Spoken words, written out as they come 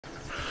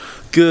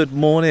Good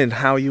morning,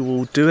 how are you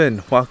all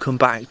doing? Welcome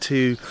back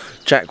to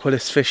Jack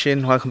Willis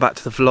Fishing, welcome back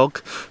to the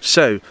vlog.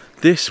 So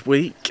this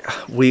week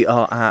we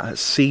are at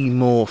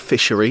Seymour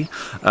Fishery,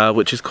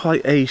 which is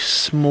quite a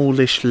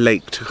smallish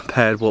lake to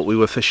compare to what we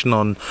were fishing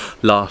on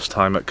last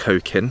time at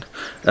Cokin.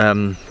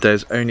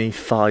 There's only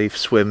 5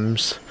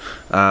 swims,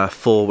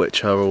 4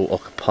 which are all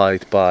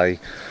occupied by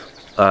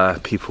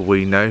people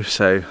we know.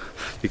 So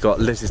you've got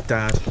Liz's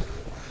dad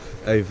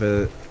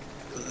over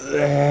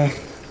there,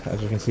 as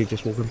you can see,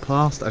 just walking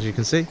past, as you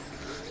can see,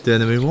 doing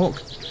the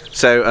moonwalk.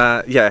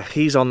 So yeah,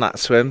 he's on that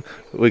swim.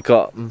 We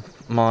got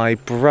my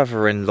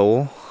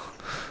brother-in-law,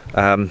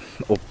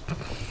 or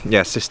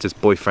yeah, sister's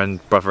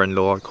boyfriend,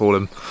 brother-in-law I call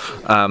him,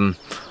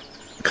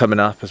 coming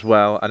up as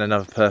well, and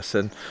another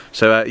person.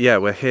 So yeah,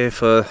 we're here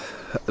for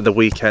the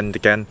weekend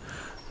again,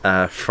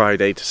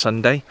 Friday to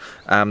Sunday.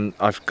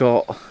 I've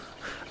got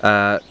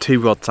 2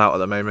 rods out at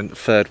the moment, the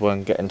third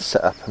one getting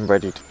set up and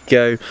ready to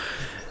go.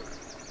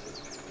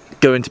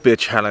 Going to be a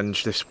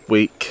challenge this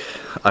week.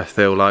 I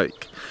feel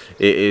like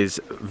it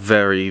is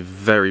very,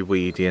 very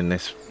weedy in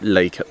this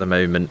lake at the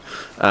moment,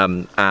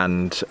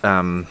 and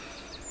I'm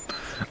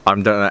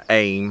gonna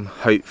aim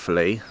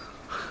hopefully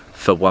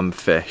for 1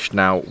 fish.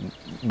 Now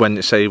when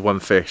you say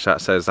 1 fish,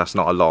 that says that's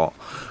not a lot.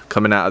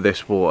 Coming out of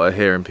this water,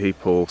 hearing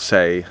people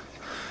say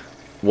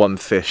 1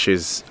 fish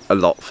is a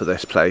lot for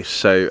this place,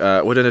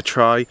 so we're gonna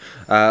try.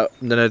 I'm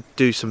gonna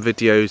do some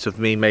videos of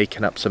me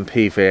making up some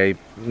PVA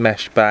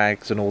mesh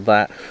bags and all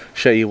that,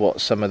 show you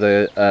what some of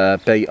the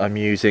bait I'm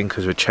using,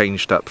 because we're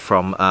changed up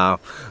from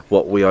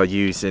what we are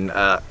using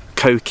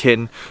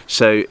Cokin.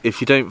 So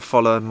if you don't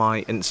follow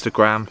my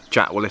Instagram,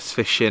 Jack Willis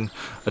Fishing,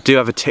 I do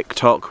have a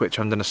TikTok which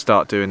I'm going to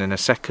start doing in a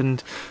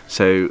second,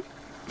 so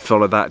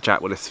follow that,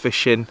 Jack Willis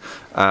Fishing.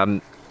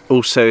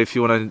 Also, if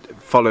you want to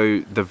follow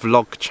the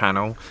vlog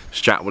channel,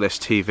 it's Jack Willis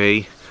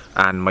TV,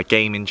 and my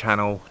gaming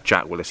channel,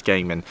 Jack Willis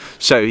Gaming.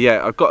 So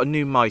yeah, I've got a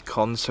new mic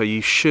on, so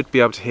you should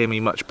be able to hear me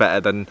much better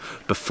than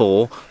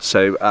before.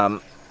 So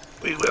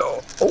we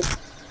will. Oh.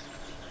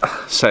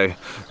 So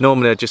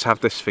normally I just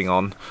have this thing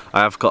on. I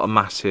have got a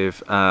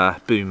massive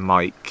boom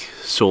mic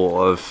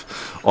sort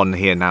of on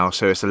here now,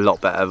 so it's a lot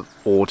better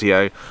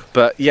audio.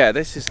 But yeah,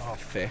 this is our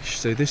fish.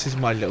 So this is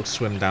my little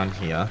swim down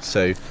here.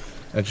 So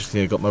I just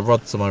got my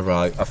rods on my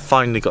right. I've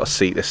finally got a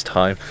seat this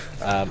time.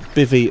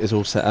 Bivvy is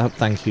all set up.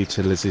 Thank you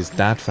to Liz's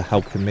dad for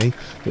helping me,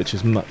 which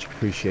is much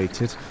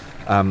appreciated.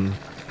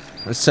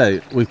 So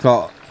we've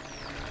got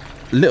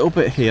a little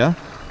bit here,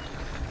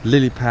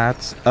 lily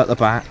pads at the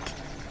back,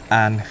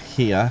 and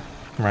here,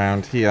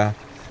 around here,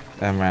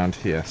 and around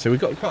here. So we've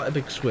got quite a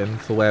big swim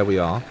for where we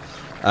are.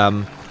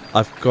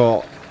 I've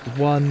got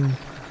 1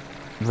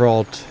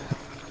 rod,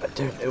 I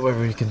don't know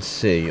whether you can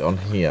see on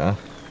here.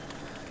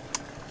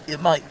 It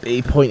might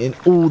be pointing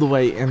all the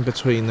way in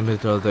between the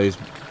middle of those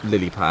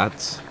lily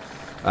pads,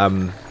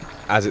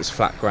 as it's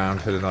flat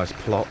ground with a nice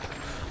plop.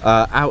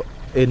 Out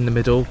in the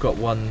middle, got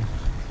 1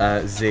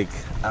 zig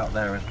out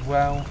there as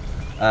well,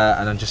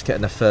 and I'm just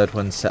getting a 3rd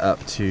one set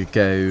up to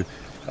go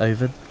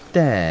over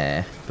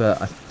there.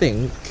 But I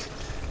think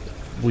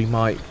we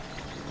might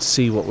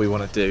see what we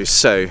want to do.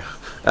 So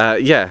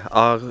yeah,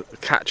 I'll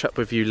catch up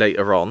with you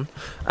later on,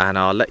 and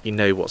I'll let you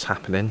know what's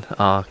happening.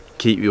 I'll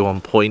keep you on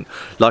point.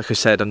 Like I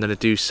said, I'm going to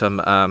do some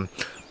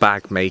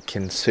bag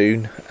making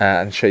soon,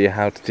 and show you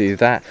how to do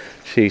that,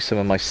 show you some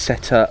of my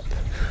setup,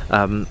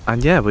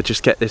 and yeah, we'll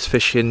just get this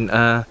fishing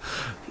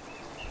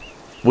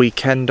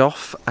weekend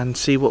off and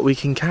see what we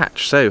can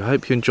catch. So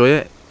hope you enjoy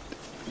it,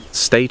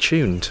 stay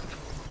tuned.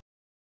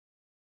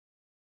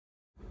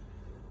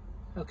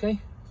 Okay,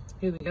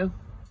 here we go. A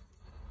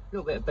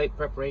little bit of bait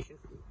preparation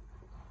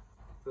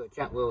for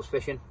Jack Willis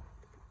Fishing.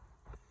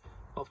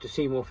 Off to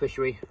Seymour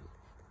Fishery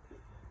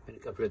in a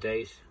couple of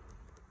days.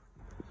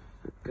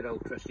 Good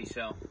old trusty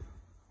cell.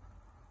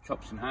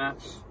 Chops and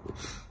halves.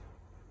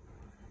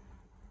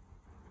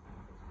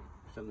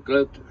 Some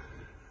glue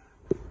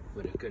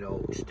with a good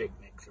old stick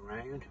mix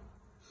around.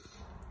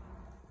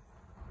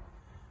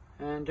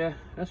 And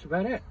that's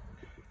about it.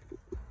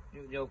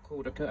 Use the old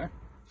quarter cutter.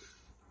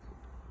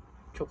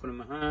 Chopping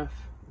them in half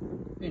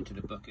into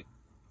the bucket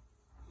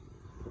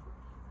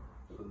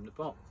from the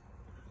pot.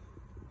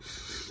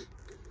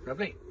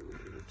 Lovely.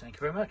 Thank you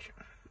very much.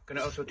 Going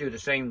to also do the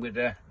same with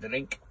the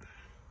link,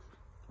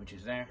 which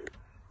is there.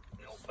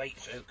 Little bait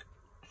soak,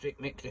 stick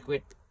mix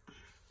liquid.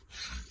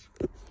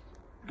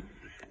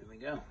 There we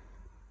go.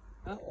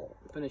 Oh,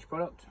 finished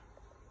product.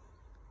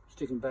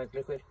 Sticking bag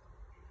liquid.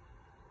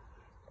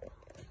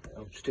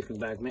 Oh, sticking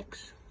bag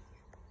mix.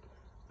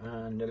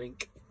 And the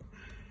link.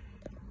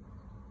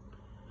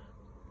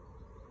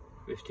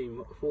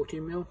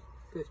 14 mil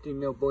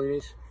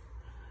boilies.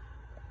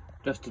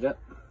 Dusted up,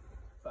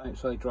 but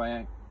outside dry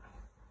out.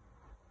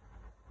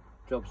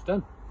 Job's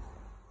done.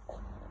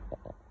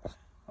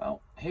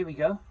 Well, here we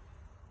go.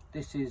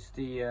 This is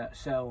the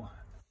cell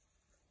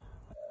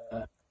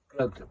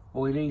plugged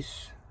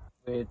boilies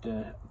with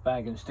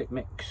bag and stick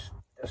mix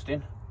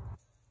dusting.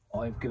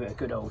 I've given it a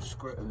good old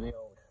squirt of the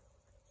old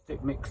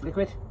stick mix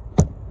liquid.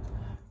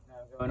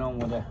 Now going on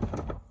with a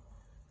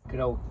good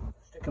old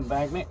stick and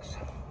bag mix.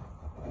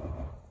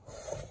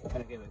 Kind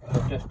of give it a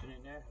good dusting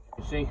in there, as you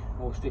can see,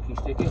 all sticky.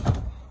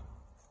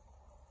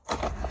 A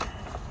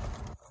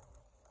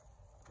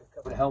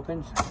couple of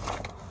helpings.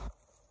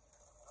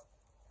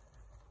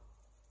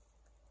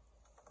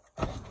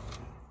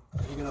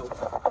 You're going to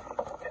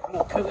get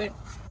more coating.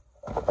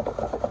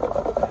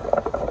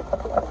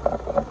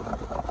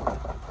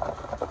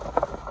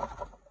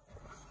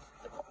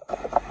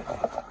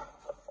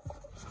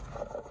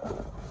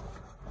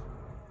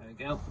 There we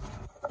go.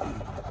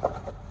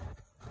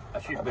 I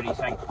should really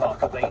thank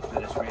Parker Baits for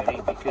this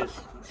really, because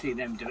I've seen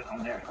them do it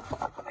on their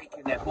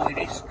making their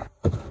boilies.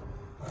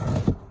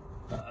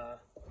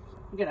 But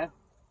you know,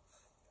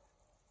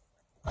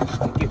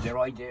 they give their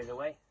ideas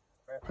away.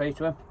 Fair play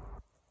to them.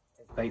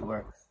 This bait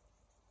works.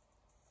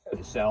 So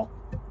to sell.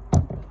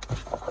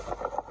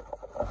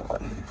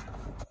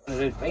 One of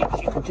those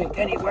baits you can take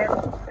anywhere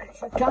and it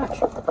should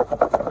catch.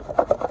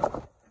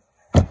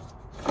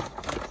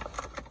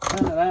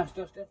 And the last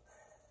dusting.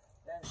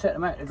 Then set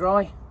them out to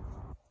dry.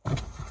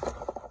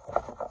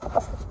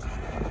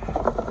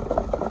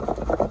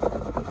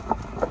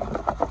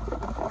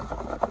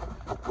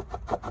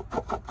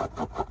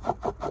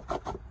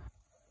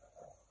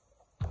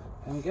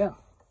 There we go.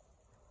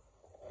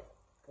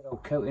 Good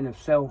old coating of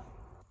cell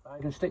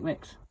bag and stick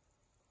mix.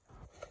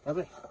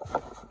 Lovely.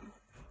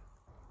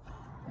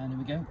 And there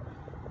we go.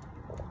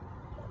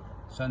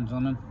 Sun's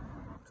on them.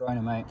 Drying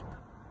them out.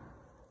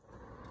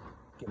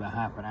 Give them a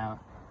half an hour.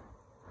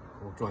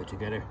 All dry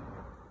together.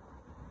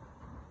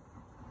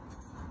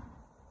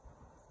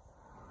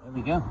 There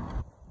we go.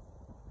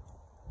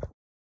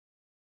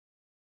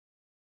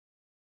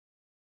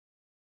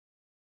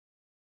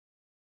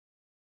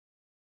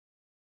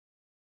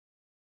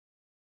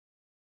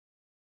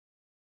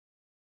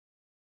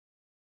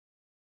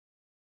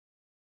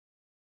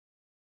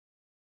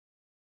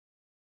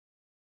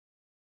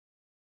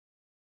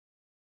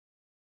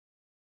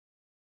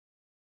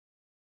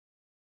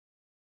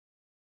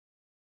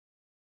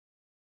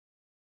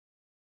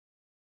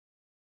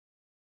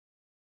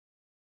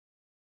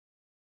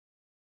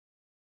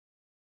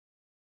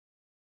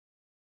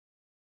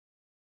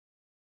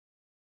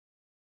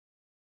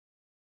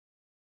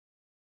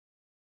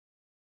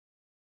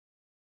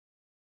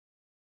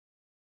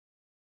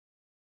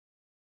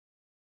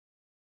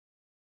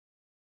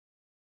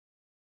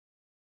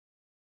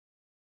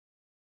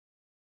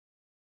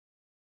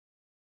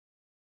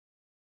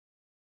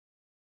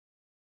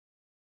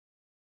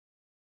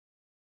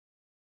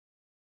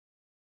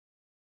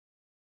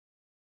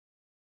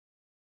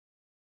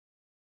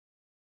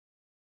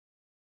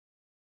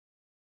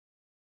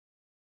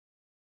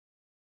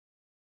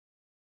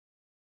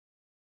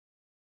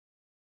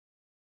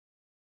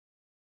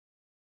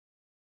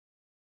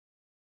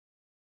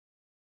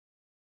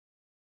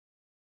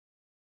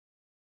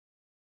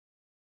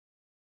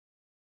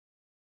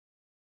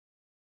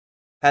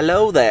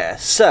 Hello there.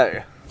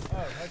 So,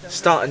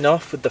 starting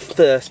off with the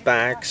first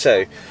bag.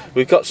 So,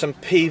 we've got some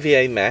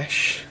PVA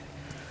mesh,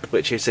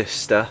 which is this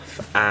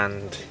stuff,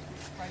 and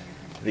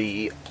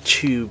the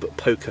tube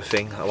poker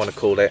thing, I want to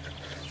call it.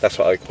 That's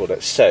what I call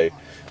it. So,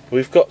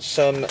 we've got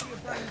some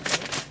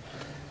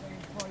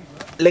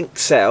link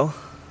cell,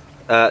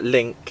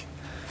 link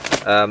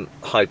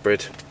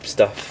hybrid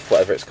stuff,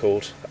 whatever it's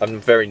called. I'm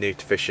very new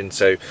to fishing,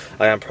 so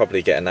I am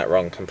probably getting that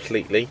wrong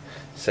completely.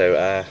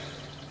 So,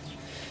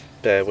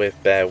 bear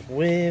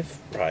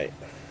with, right.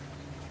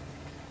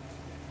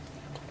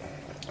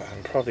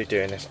 I'm probably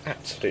doing this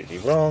absolutely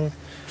wrong.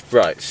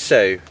 Right,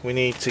 so we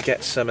need to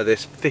get some of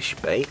this fish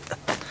bait,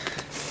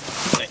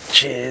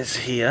 which is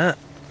here,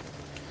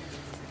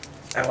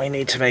 and we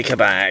need to make a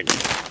bag.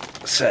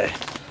 So,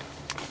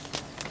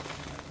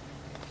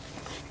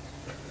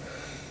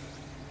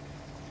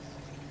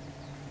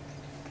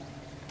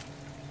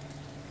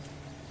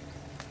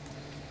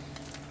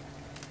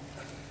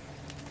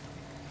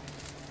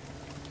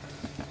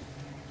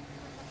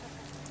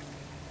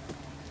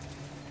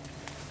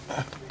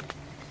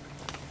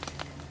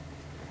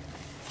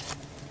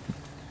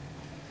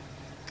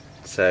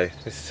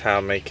 this is how I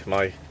make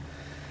my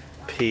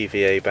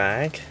PVA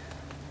bag.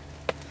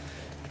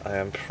 I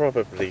am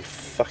probably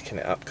fucking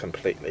it up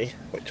completely,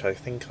 which I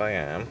think I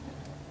am.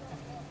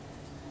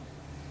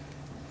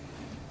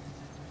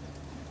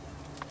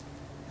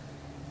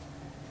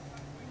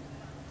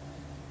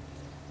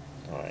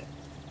 Right.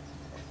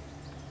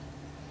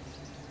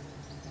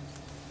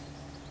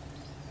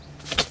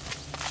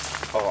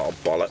 Oh,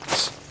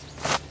 bollocks.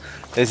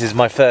 This is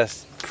my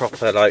first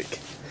proper, like,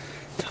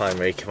 time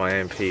making my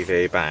own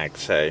PVA bag,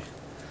 so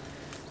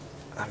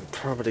I'm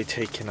probably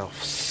taking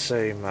off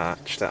so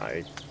much that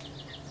I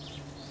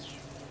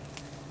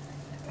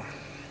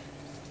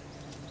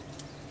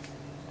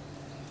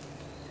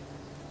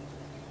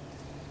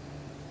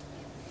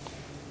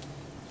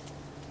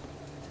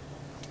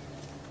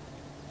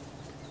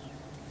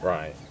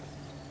right.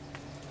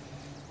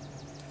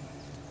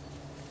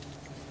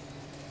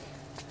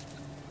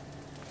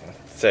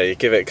 So you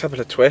give it a couple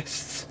of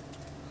twists.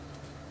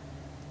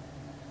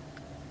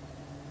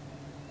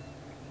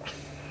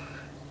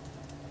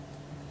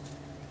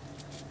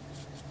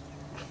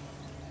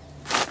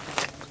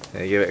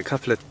 Yeah, give it a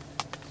couple of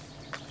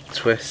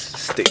twists,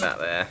 stick that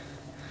there,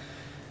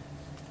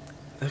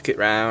 hook it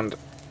round.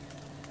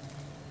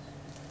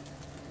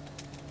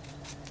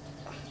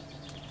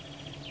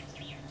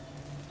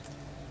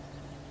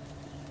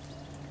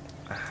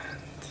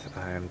 And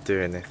I am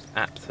doing this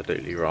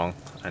absolutely wrong.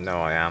 I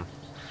know I am.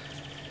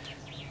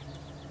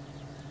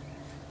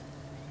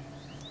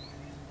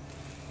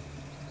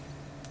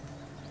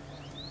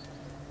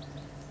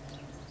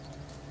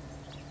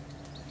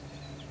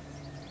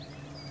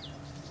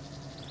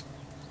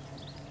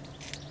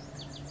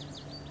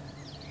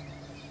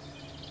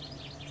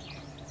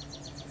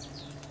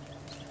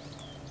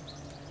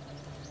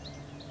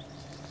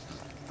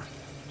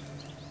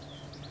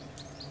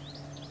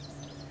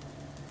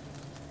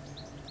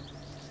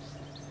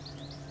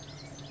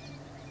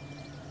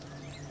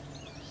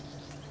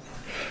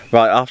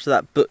 Right, after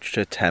that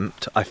butcher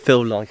attempt, I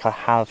feel like I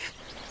have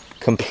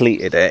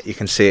completed it. You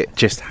can see it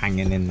just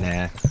hanging in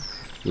there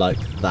like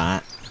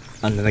that.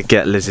 I'm going to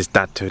get Liz's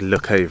dad to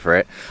look over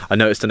it. I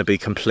know it's going to be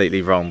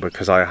completely wrong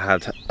because I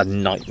had a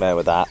nightmare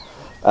with that.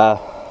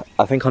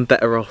 I think I'm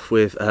better off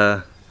with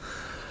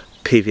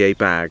PVA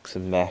bags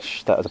and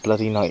mesh. That was a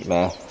bloody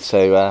nightmare.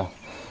 So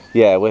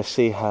yeah, we'll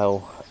see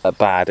how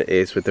bad it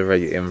is with the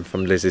rating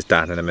from Liz's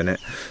dad in a minute.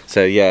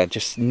 So yeah,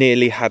 just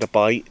nearly had a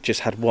bite, just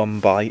had one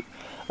bite.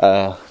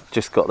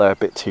 Just got there a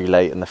bit too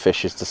late and the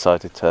fish has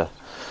decided to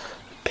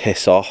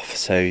piss off.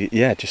 So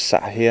yeah, just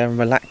sat here and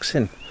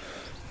relaxing.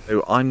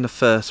 So I'm the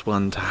first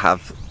one to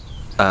have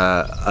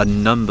a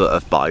number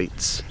of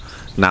bites.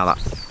 Now that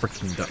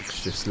freaking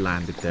duck's just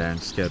landed there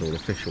and scared all the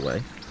fish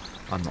away.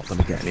 I'm not going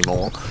to get any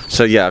more.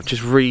 So yeah, I've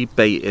just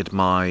re-baited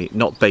my,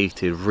 not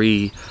baited,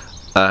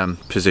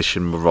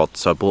 positioned my rods.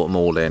 So I brought them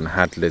all in,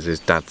 had Liz's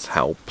dad's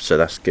help, so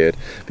that's good.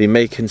 Been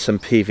making some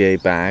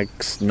PVA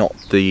bags, not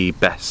the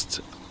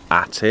best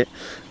at it,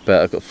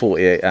 but I've got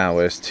 48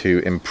 hours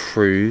to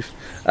improve.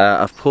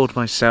 I've poured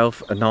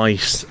myself a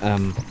nice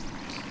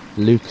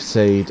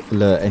Lucasade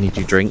Alert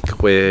energy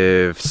drink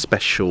with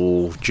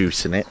special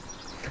juice in it.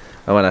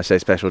 And when I say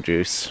special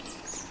juice,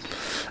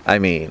 I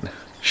mean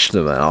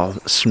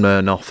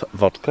Smirnoff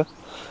vodka.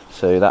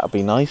 So that'll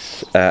be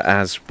nice.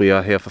 As we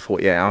are here for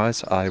 48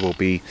 hours, I will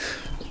be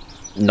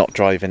not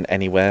driving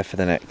anywhere for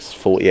the next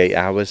 48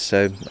 hours,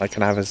 so I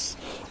can have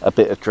a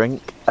bit of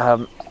drink.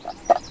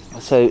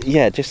 So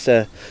yeah, just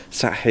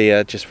sat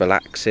here, just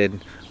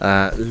relaxing.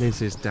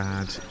 Liz's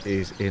dad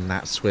is in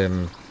that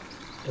swim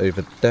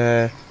over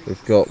there.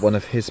 We've got one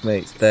of his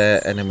mates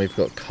there, and then we've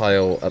got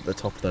Kyle at the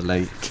top of the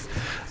lake,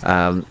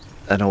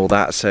 and all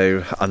that.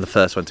 So I'm the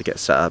first one to get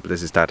set up.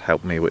 Liz's dad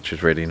helped me, which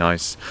was really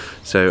nice.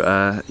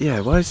 So yeah,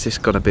 why has this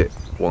gone a bit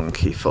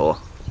wonky for?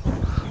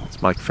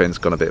 This microphone's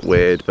gone a bit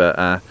weird,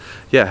 but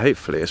yeah,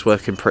 hopefully it's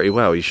working pretty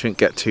well. You shouldn't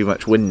get too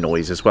much wind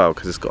noise as well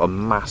because it's got a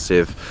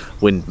massive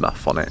wind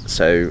muff on it.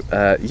 So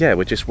yeah,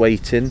 we're just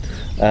waiting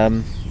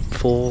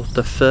for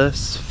the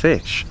first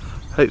fish.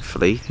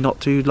 Hopefully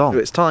not too long. So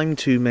it's time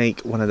to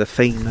make one of the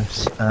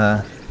famous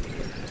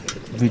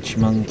Ridge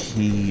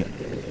Monkey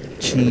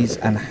cheese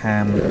and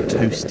ham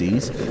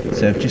toasties.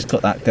 So I've just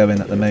got that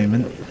going at the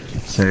moment.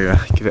 So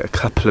give it a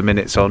couple of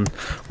minutes on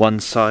one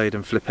side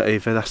and flip it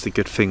over. That's the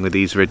good thing with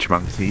these Ridge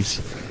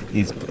Monkeys,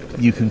 is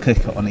you can cook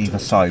it on either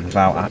side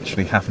without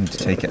actually having to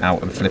take it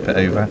out and flip it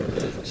over.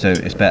 So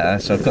it's better.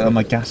 So I've got it on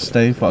my gas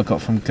stove, what I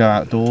got from Go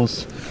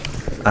Outdoors.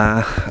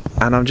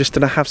 And I'm just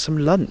going to have some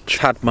lunch.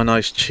 Had my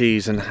nice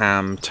cheese and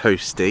ham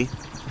toasty.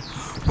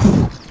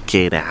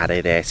 Get out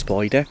of there,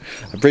 spider.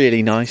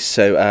 Really nice.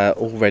 So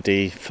all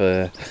ready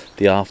for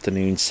the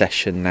afternoon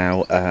session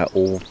now.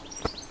 All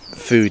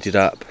fooded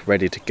up,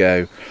 ready to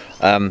go.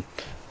 Having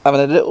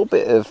a little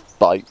bit of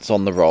bites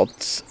on the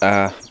rods,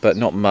 but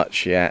not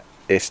much yet.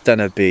 It's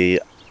gonna be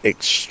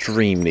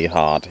extremely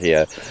hard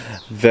here.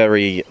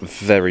 Very,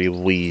 very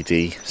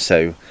weedy.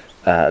 So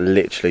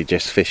literally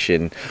just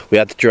fishing. We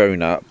had the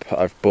drone up.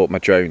 I've bought my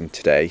drone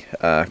today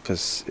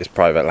because it's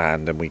private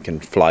land and we can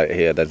fly it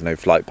here. There's no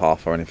flight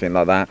path or anything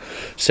like that.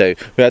 So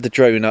we had the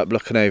drone up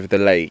looking over the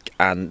lake,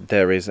 and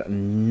there is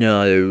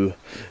no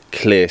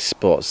clear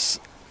spots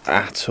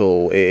at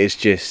all. It is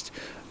just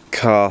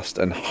cast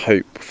and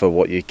hope for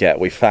what you get.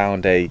 We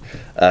found a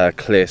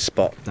clear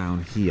spot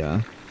down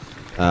here.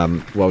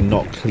 Well,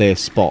 not clear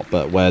spot,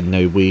 but where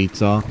no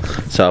weeds are.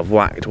 So I've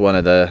whacked one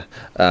of the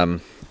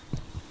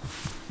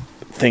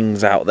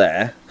things out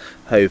there,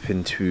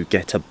 hoping to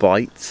get a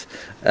bite.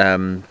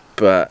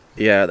 But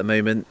yeah, at the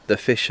moment the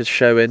fish is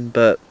showing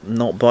but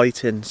not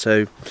biting.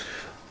 So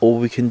all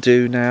we can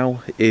do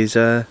now is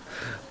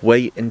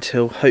wait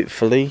until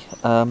hopefully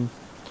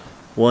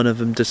one of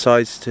them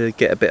decides to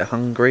get a bit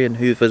hungry and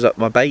hoovers up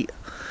my bait,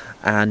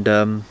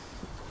 and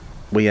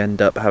we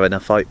end up having a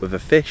fight with a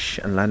fish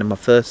and landing my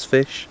first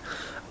fish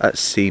at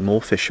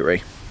Seymour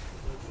Fishery.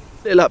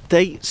 Little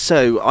update,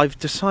 so I've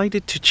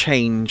decided to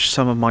change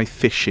some of my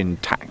fishing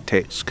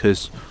tactics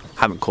because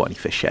I haven't caught any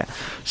fish yet.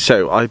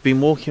 So I've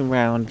been walking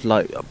around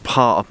like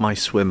part of my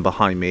swim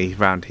behind me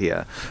around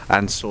here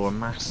and saw a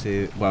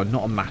massive, well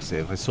not a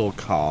massive, I saw a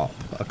carp,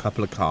 a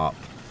couple of carp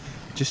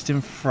just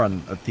in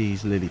front of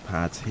these lily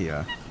pads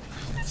here.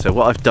 So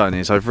what I've done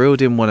is I've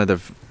reeled in one of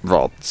the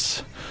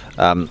rods,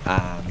 and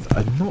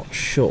I'm not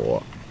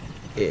sure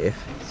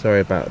if, sorry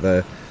about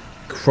the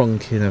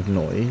cronking of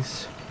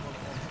noise.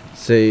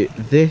 So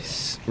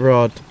this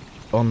rod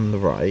on the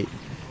right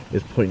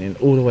is pointing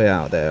all the way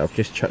out there. I've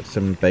just chucked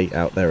some bait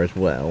out there as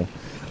well.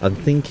 I'm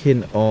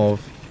thinking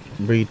of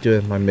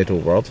redoing my middle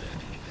rod,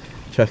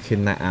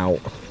 chucking that out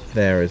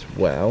there as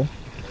well,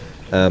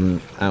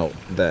 out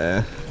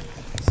there.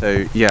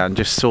 So yeah, I'm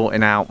just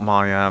sorting out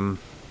my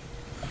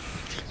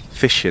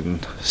fishing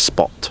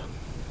spot.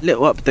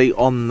 Little update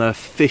on the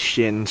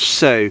fishing.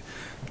 So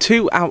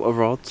 2 outer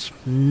rods,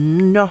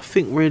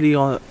 nothing really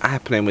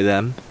happening with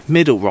them.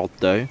 Middle rod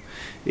though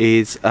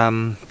is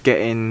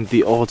getting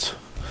the odd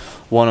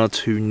 1 or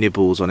 2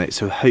 nibbles on it,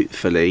 so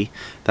hopefully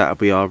that'll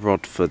be our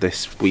rod for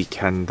this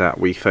weekend that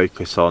we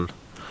focus on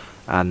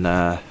and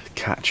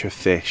catch a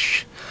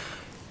fish.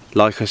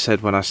 Like I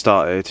said when I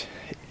started,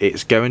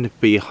 it's going to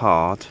be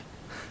hard,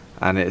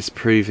 and it's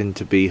proven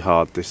to be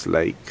hard, this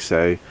lake,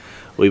 so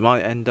we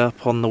might end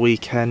up on the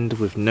weekend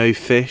with no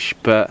fish,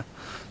 but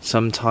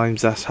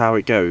sometimes that's how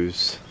it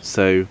goes.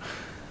 So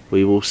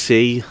we will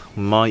see.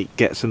 Might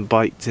get some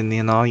bites in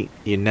the night,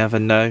 you never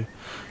know,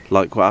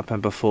 like what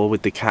happened before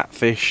with the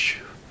catfish.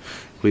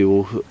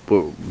 Well,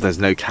 there's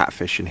no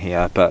catfish in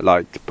here, but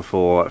like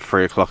before at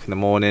 3 o'clock in the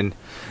morning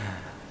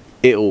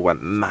it all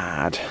went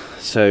mad.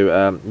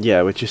 So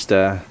yeah, we're just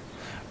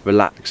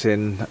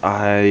relaxing.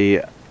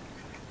 I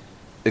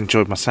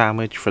enjoyed my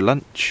sandwich for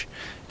lunch,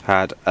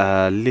 had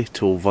a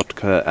little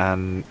vodka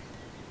and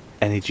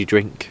energy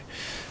drink,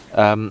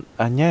 and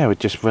yeah, we're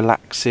just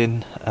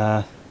relaxing,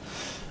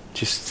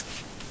 just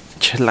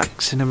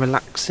chillaxing and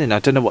relaxing. I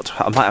don't know what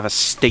to, I might have a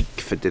steak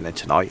for dinner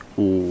tonight,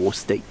 or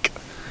steak,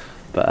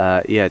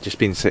 but yeah, just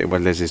been sitting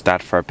with Liz's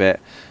dad for a bit.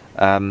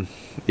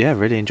 Yeah,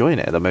 really enjoying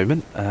it at the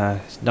moment.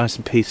 It's nice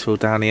and peaceful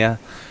down here.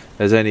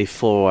 There's only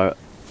 4,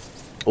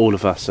 all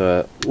of us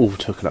are all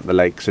taking up the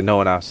lake, so no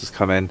one else has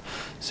come in,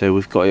 so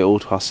we've got it all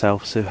to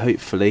ourselves. So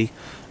hopefully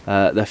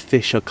the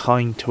fish are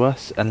kind to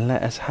us and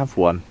let us have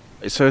one.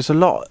 So it's a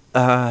lot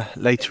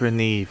later in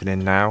the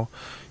evening now.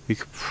 You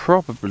could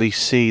probably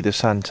see the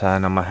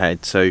suntan on my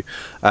head. So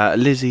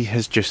Lizzie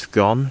has just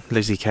gone.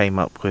 Lizzie came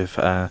up with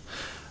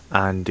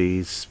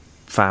Andy's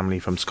family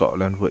from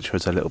Scotland, which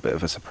was a little bit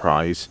of a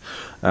surprise.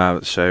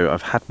 So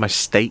I've had my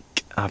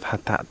steak, I've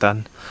had that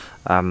done,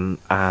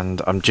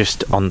 and I'm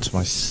just onto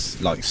my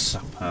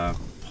supper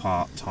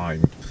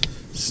part-time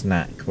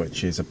snack,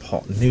 which is a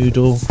pot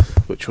noodle,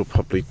 which will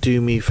probably do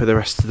me for the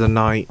rest of the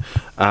night.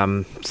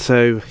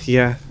 So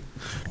yeah,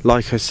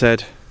 like I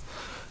said,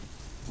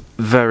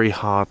 very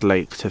hard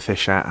lake to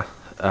fish at.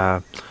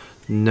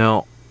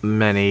 Not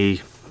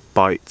many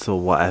bites or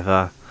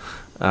whatever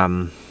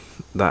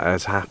that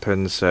has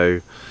happened,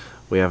 so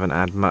we haven't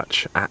had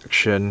much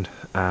action.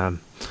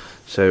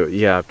 So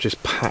yeah, I've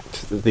just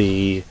packed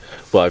the,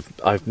 well,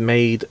 I've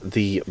made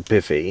the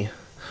bivvy,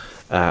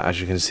 as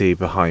you can see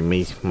behind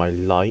me, my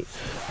light,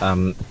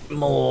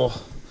 more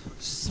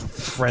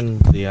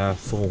friendlier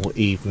for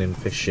evening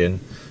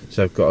fishing.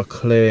 So I've got a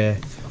clear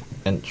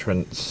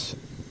entrance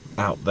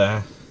out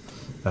there.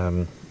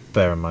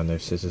 Bear in mind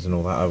those scissors and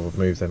all that, I will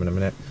move them in a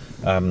minute.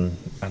 And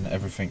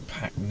everything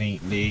packed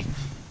neatly.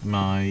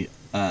 My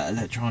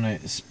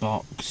electronics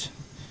box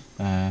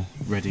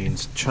ready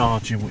and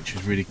charging, which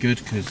is really good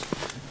because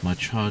my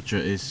charger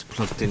is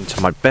plugged into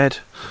my bed,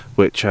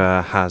 which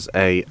has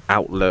a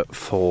outlet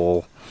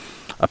for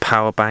a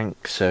power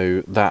bank,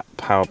 so that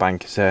power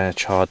bank is there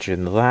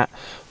charging that.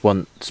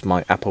 Once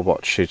my Apple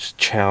Watch is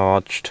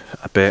charged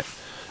a bit,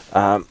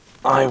 I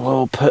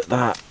will put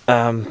that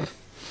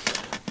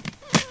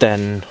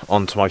then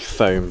onto my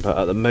phone, but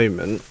at the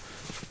moment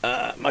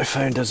my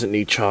phone doesn't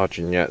need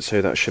charging yet,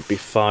 so that should be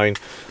fine.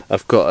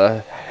 I've got a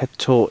head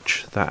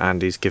torch that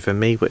Andy's given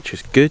me, which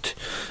is good,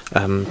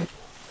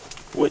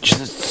 which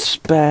is a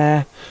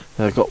spare.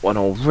 I've got one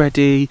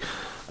already.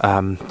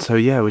 So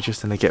yeah, we're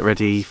just going to get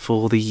ready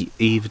for the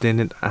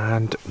evening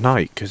and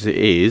night, because it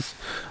is,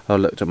 I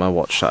looked at my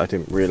watch that I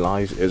didn't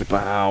realise it was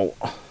about,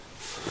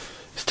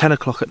 it's 10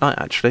 o'clock at night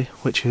actually,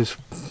 which is,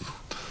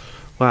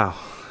 wow,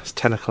 it's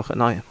 10 o'clock at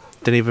night.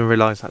 Didn't even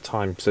realise that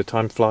time, so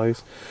time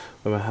flies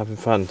when we're having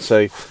fun.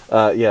 So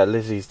yeah,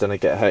 Lizzie's gonna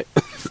get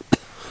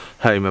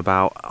home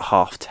about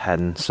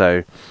 10:30,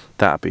 so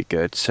that'd be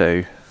good.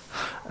 So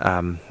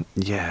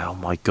yeah, oh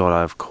my god,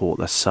 I've caught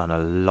the sun a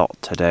lot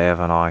today,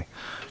 haven't I?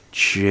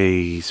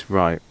 Jeez,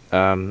 right,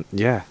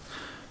 yeah,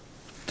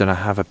 gonna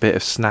have a bit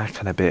of snack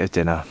and a bit of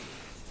dinner.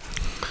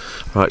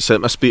 Right, so it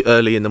must be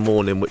early in the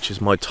morning, which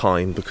is my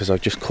time, because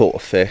I've just caught a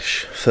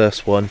fish,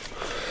 first one.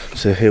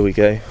 So here we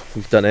go,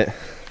 we've done it.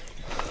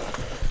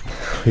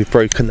 We've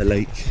broken the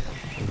lake,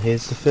 and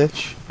here's the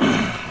fish.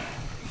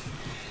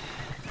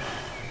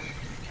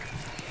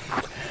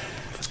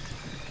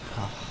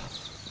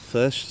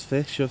 First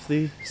fish of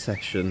the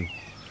session.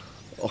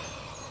 Oh.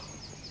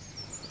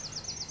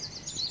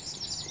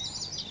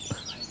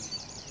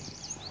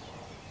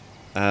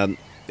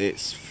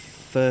 It's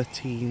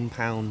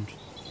 £13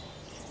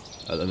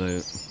 at the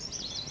moment.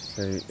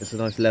 So it's a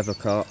nice leather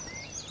carp,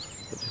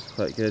 which is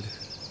quite good.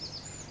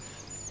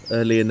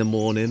 Early in the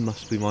morning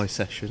must be my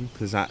session,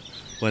 because that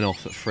went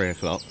off at 3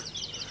 o'clock.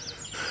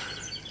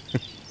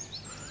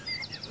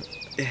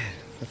 Yeah,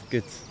 that's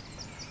good.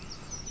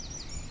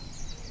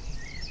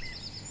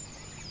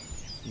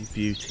 You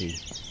beauty.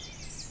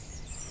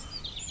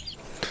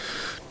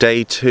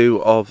 Day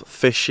 2 of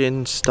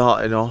fishing,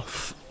 starting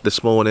off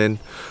this morning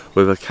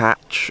with a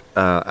catch,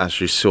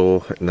 as you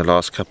saw in the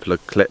last couple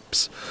of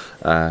clips.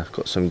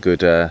 Got some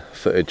good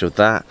footage of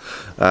that.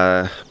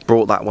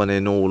 Brought that one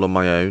in all on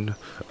my own,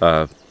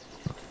 and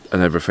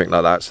everything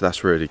like that, so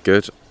that's really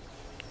good.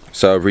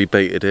 So I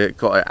rebaited it,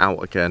 got it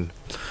out again,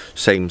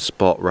 same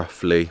spot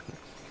roughly,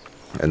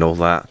 and all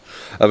that.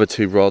 Other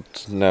 2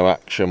 rods, no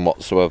action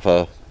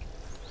whatsoever.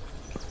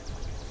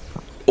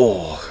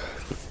 Oh,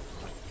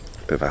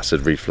 bit of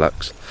acid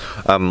reflux.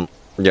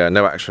 Yeah,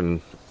 no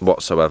action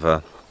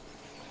whatsoever.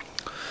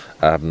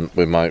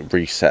 We might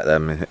reset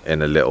them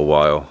in a little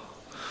while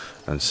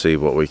and see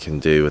what we can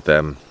do with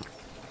them.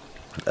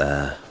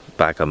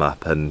 Bag them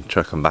up and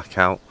chuck them back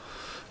out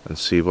and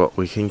see what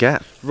we can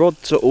get.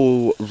 Rods are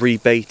all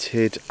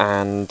rebaited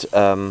and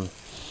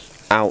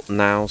out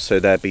now, so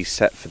they'll be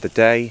set for the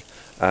day.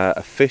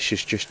 A fish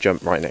has just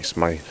jumped right next to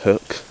my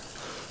hook,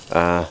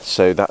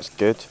 so that's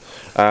good.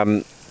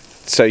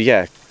 So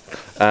yeah,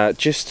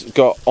 just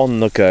got on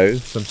the go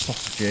some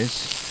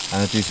sausages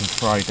and I'll do some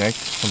fried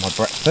eggs for my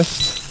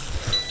breakfast.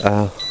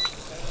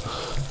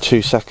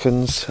 2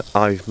 seconds,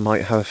 I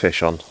might have a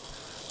fish on.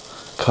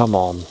 Come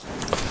on.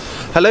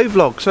 Hello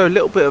vlog, so a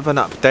little bit of an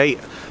update.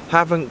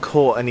 Haven't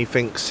caught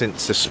anything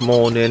since this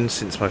morning,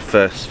 since my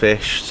first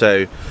fish,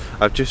 so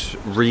I've just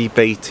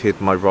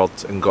rebaited my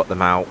rods and got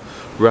them out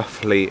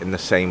roughly in the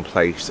same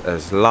place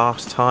as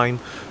last time,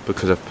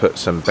 because I've put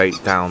some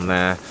bait down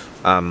there.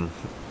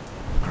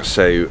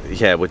 So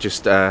yeah, we're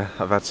just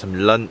I've had some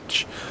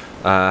lunch,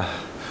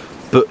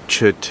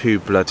 butchered 2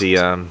 bloody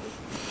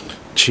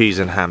cheese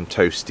and ham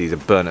toasties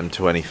and burnt them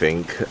to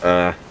anything.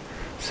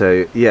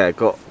 So yeah,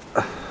 got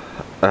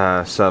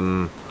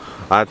some,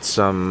 I had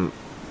some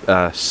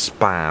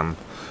spam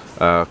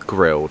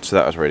grilled, so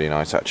that was really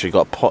nice actually.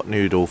 Got pot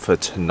noodle for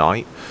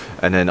tonight,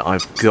 and then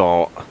I've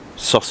got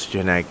sausage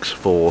and eggs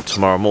for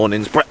tomorrow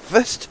morning's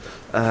breakfast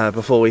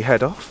before we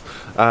head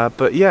off.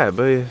 But yeah,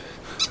 we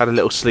had a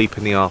little sleep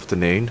in the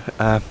afternoon,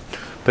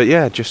 but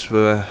yeah, just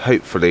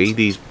hopefully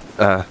these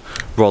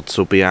rods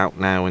will be out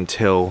now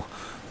until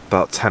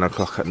about 10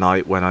 o'clock at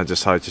night, when I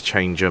decide to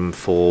change them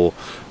for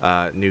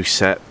new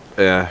set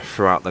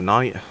throughout the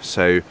night.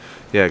 So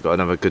yeah, got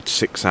another good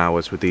 6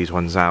 hours with these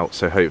ones out,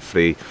 so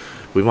hopefully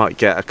we might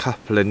get a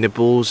couple of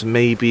nibbles,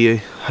 maybe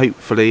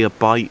hopefully a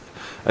bite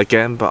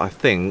again, but I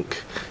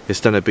think it's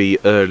going to be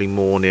early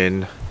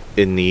morning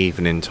in the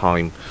evening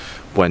time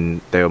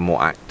when they were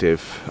more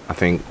active. I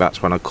think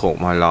that's when I caught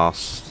my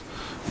last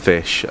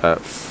fish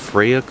at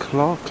 3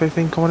 o'clock, I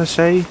think I want to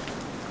say.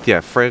 Yeah,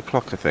 3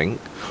 o'clock I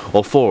think,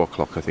 or 4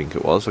 o'clock I think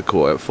it was. I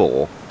caught it at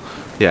 4.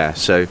 Yeah,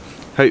 so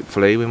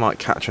hopefully we might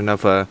catch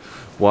another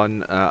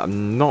one.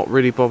 I'm not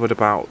really bothered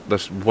about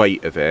the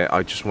weight of it,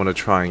 I just want to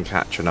try and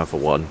catch another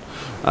one.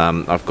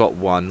 I've got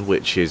one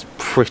which is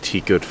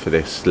pretty good for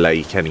this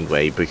lake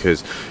anyway,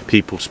 because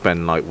people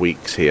spend like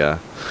weeks here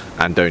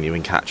and don't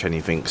even catch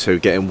anything, so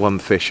getting 1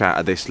 fish out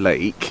of this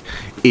lake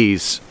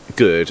is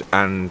good.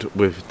 And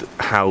with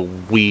how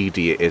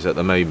weedy it is at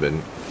the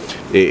moment,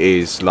 it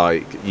is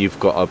like you've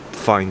got to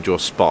find your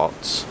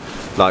spots.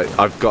 Like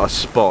I've got a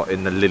spot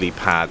in the lily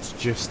pads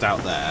just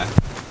out there,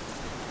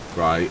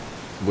 right,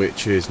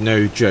 which is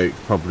no joke,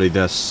 probably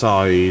the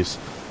size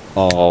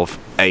of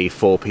a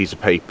A4 piece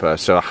of paper,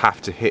 so I have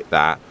to hit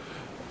that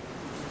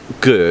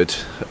good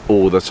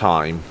all the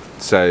time.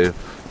 So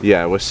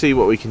yeah, we'll see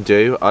what we can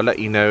do. I'll let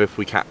you know if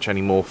we catch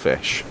any more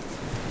fish.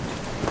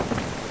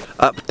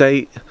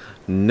 Update,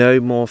 no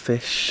more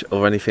fish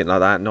or anything like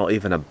that, not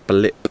even a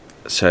blip.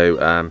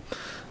 So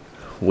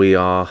we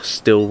are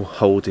still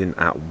holding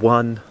at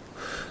 1.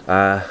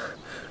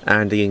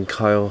 Andy and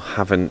Kyle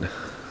haven't,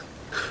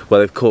 well,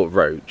 they've caught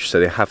roach, so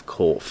they have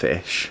caught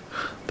fish,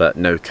 but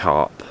no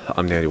carp.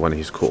 I'm the only one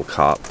who's caught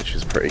carp, which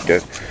is pretty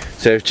good.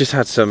 So we've just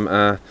had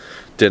some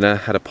dinner,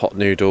 had a pot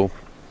noodle,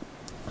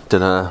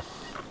 dinner,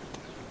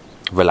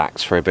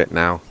 relax for a bit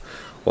now,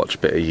 watch a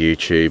bit of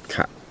YouTube,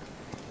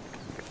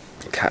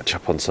 catch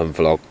up on some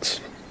vlogs.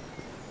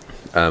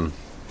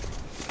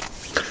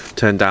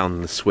 Turn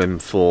down the swim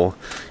for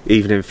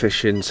evening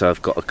fishing, so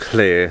I've got a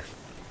clear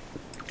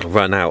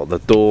run out the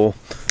door,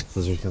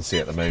 as you can see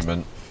at the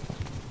moment.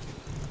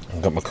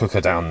 I've got my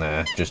cooker down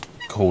there just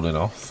cooling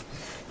off,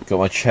 got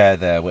my chair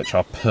there which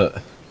I'll put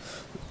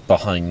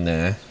behind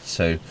there,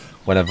 so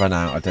when I run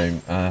out I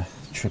don't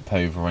trip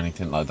over or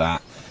anything like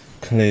that.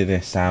 Clear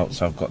this out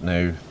so I've got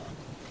no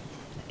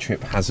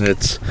trip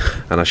hazards,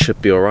 and I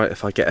should be alright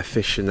if I get a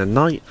fish in the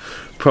night.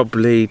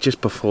 Probably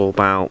just before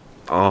about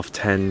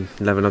 10:30,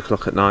 11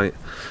 o'clock at night,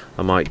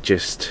 I might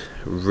just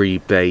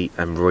rebait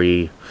and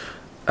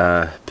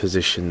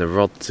position the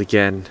rods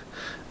again,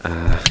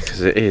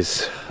 because it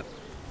is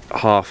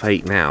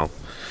 8:30 now,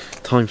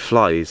 time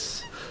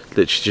flies.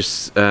 Literally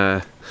just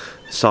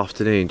this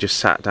afternoon, just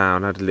sat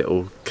down, had a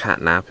little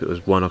cat nap. It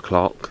was 1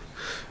 o'clock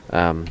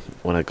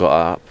when I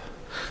got up,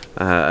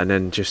 and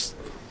then just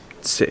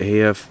sit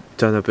here. I've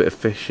done a bit of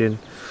fishing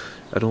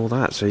and all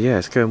that. So yeah,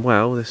 it's going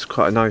well. This is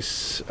quite a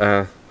nice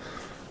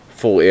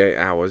 48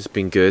 hours.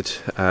 Been good.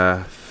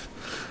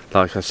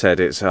 Like I said,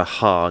 it's a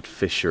hard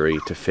fishery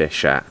to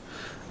fish at,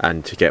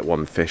 and to get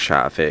one fish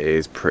out of it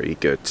is pretty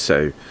good.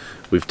 So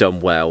we've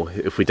done well.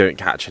 If we don't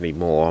catch any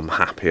more, I'm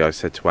happy. I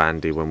said to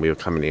Andy when we were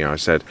coming here, I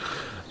said,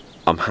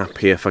 I'm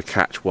happy if I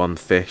catch one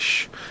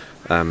fish,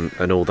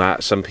 and all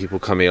that. Some people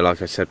come here,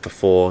 like I said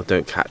before,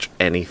 don't catch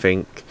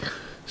anything.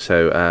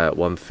 So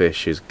one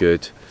fish is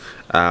good.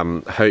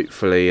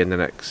 Hopefully in the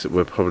next,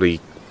 we're probably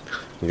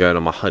going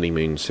on my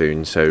honeymoon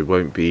soon, so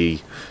won't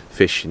be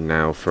fishing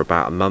now for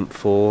about a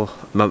month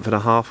and a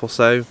half or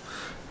so,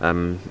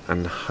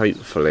 and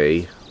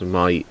hopefully we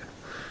might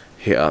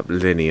hit up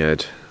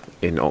Lineard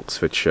in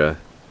Oxfordshire,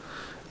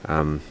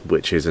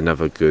 which is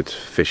another good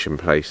fishing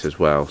place as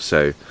well.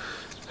 So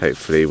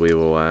hopefully we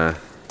will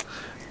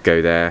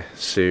go there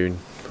soon,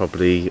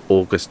 probably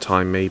August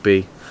time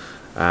maybe.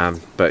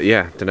 But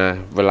yeah,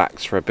 gonna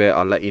relax for a bit.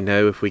 I'll let you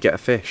know if we get a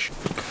fish.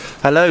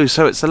 Hello,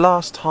 so it's the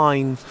last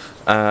time,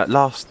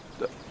 last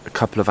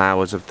couple of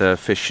hours of the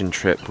fishing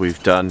trip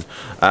we've done.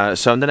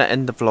 So I'm gonna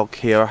end the vlog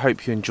here. I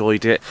hope you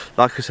enjoyed it.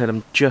 Like I said,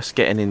 I'm just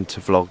getting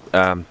into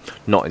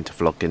not into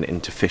vlogging,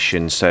 into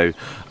fishing. So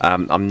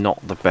I'm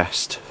not the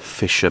best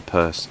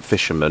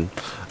fisherman.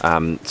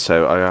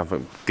 So I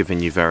haven't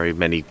given you very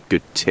many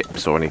good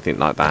tips or anything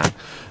like that,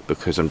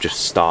 because I'm just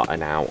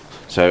starting out.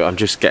 So I'm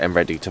just getting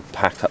ready to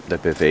pack up the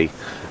bivvy,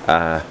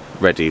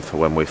 ready for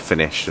when we're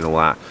finished and all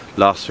that.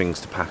 Last things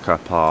to pack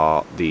up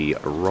are the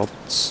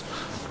rods,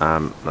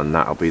 and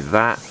that'll be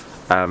that.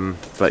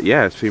 But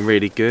yeah, it's been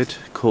really good.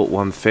 Caught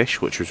one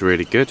fish, which was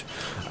really good.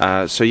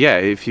 So yeah,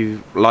 if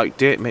you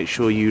liked it, make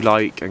sure you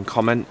like and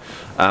comment.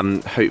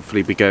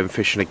 Hopefully be going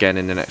fishing again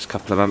in the next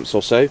couple of months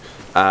or so.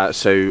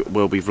 So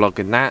we'll be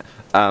vlogging that.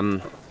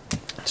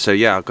 So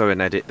yeah, I'll go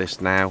and edit this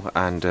now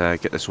and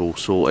get this all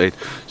sorted.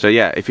 So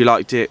yeah, if you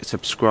liked it,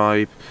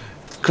 subscribe,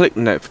 click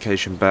the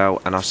notification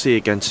bell, and I'll see you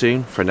again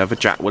soon for another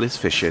Jack Willis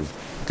Fishing.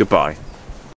 Goodbye.